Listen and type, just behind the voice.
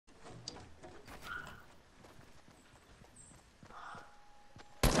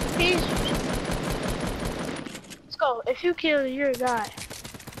If you kill it, you're a guy.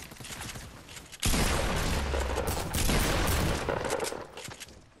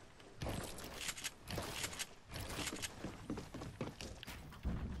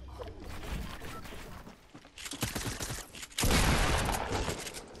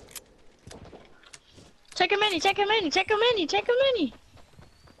 Take a mini, take a mini, take a mini, take a mini.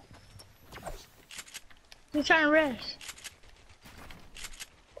 You're trying to rest.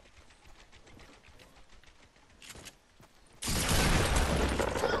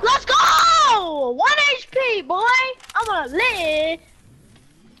 Let's go! 1 HP, boy. I'm gonna live.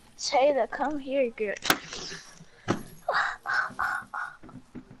 Taylor, come here, girl.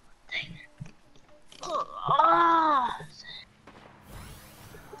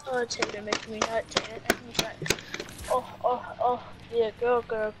 Oh, Taylor, make me nut, Taylor, make me nut. Oh, yeah, go,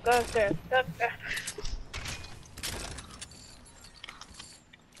 girl, go, girl, go, girl.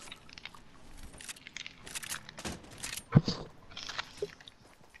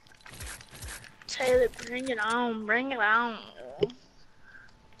 Taylor, bring it on, bring it on.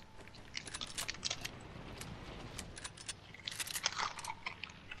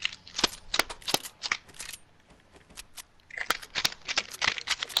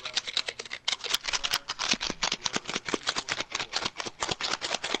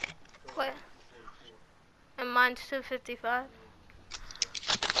 What? And mine's 255.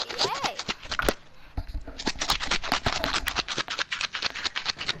 Yay!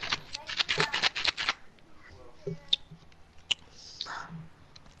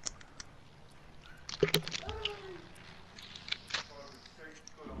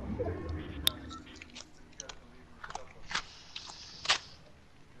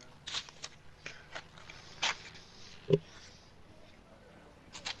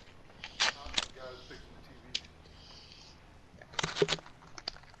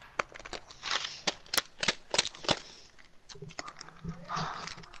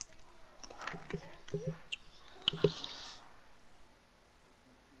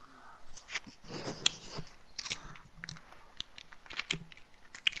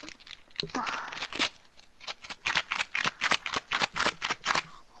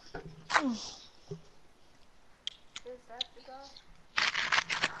 Is that the guy?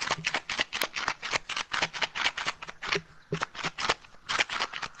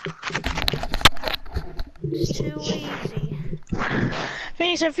 It's too easy.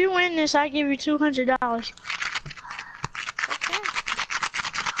 Phoenix, if you win this, I give you $200.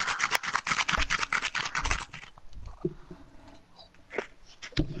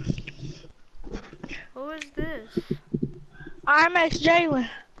 Okay. Who is this? How.exe Jalen.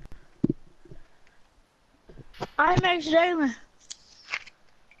 How.exe Jalen.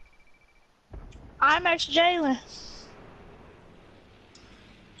 How.exe Jalen.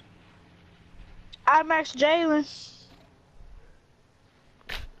 How.exe Jalen.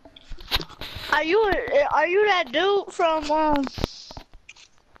 Are you that dude from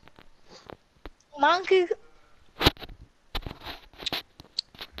Monkey?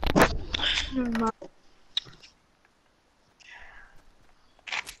 Never mind.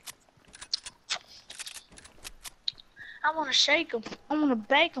 I wanna shake him. I wanna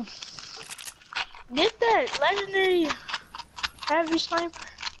bake him. Get that legendary heavy sniper.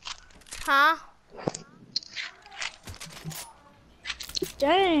 Huh?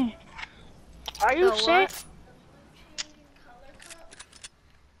 Dang. Are you The sick? what?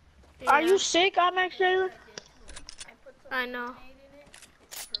 Are Yeah, you sick, How.exe Jalen? I know.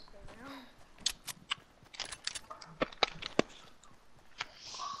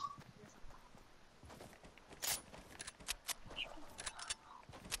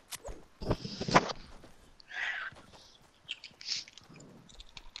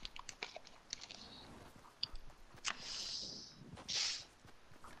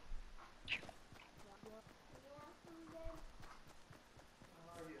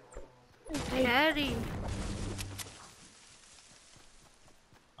 Caddy.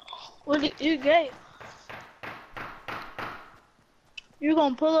 What did you get? You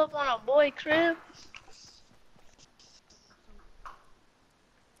gonna pull up on a boy crib?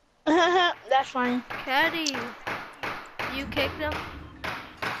 That's fine. Caddy. You kicked him?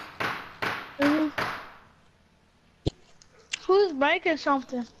 Who's breaking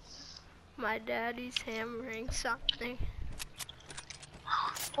something? My daddy's hammering something.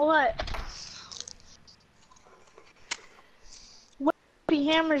 What? What if he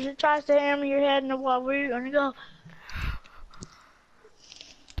hammers it, tries to hammer your head in the wall? Where are you gonna go?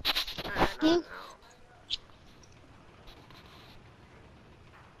 I don't know.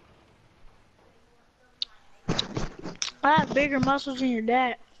 I have bigger muscles than your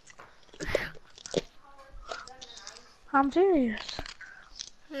dad. I'm serious.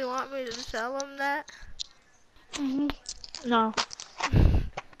 You want me to tell him that? No.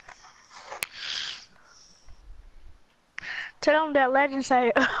 Tell him that legend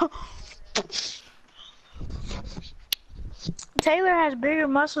say Taylor has bigger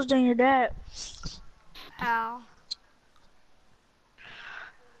muscles than your dad. How?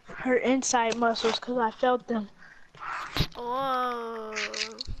 Her inside muscles, cause I felt them Whoa.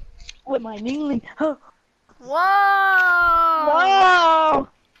 with my kneeling. Huh. Whoa! Whoa!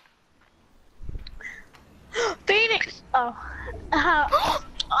 Phoenix! Oh.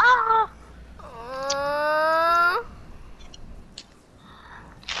 Ah!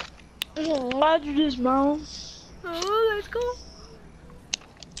 Uh, Why'd you just moan? oh, let's go.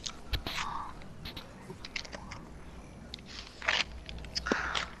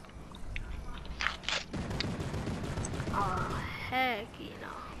 Oh, heck, you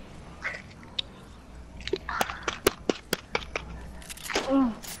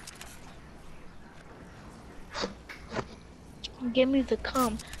know. Give me the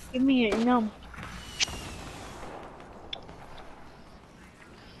cum. Give me a numb.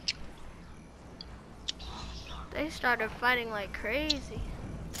 They started fighting like crazy.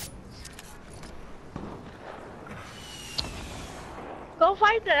 Go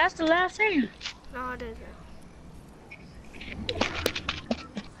fight that. That's the last thing. No, it isn't.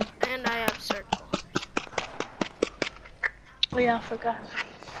 And I have circle. Oh yeah, I forgot.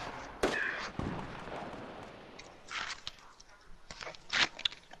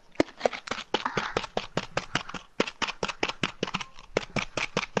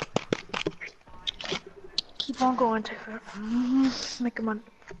 Keep on going, Taylor. Make him on.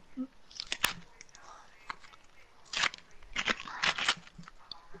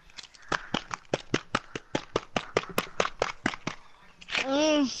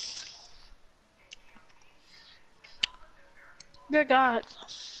 Dear God.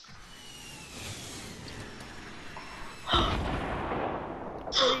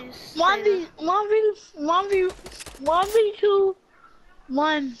 Please say 1v, 1v2,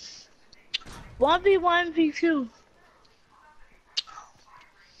 1v1v2.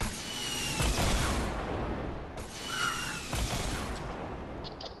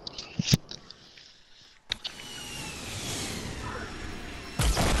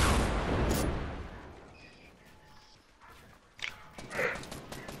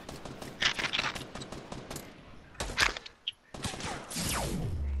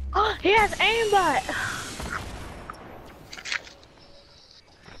 Oh, he has aimbot.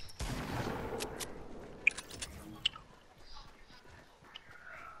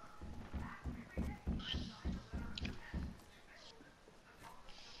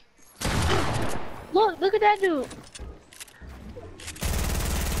 Look at that dude.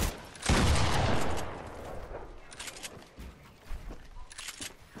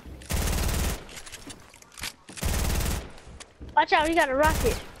 Watch out, he got a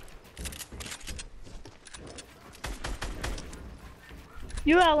rocket.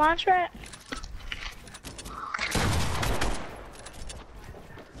 You got a launch pad?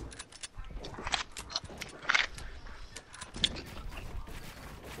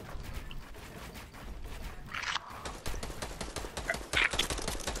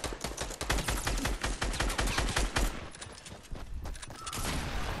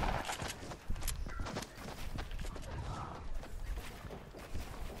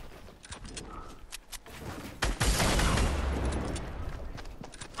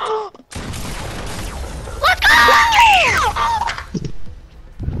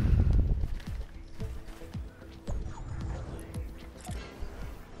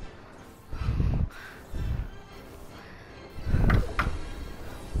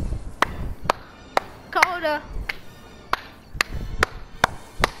 Coda.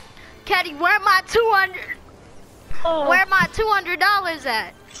 Caddy, where my 200? Oh. Where my $200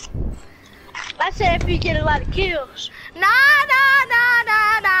 at? I said if you get a lot of kills. Nah, nah, nah,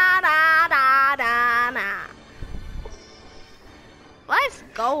 nah, nah, nah, nah, nah, nah. Let's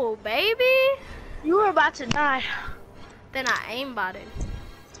go, baby. You were about to die. Then I aimbotted.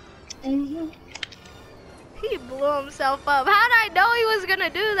 Mm-hmm. He blew himself up. How'd I know he was gonna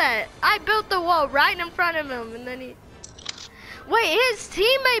do that? I built the wall right in front of him, and then he... Wait, his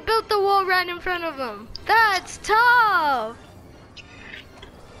teammate built the wall right in front of him. That's tough.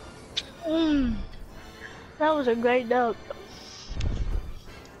 That was a great dub.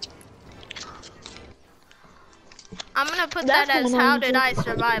 I'm gonna put That's that as going on How Did YouTube. I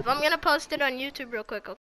Survive. I'm gonna post it on YouTube real quick, okay?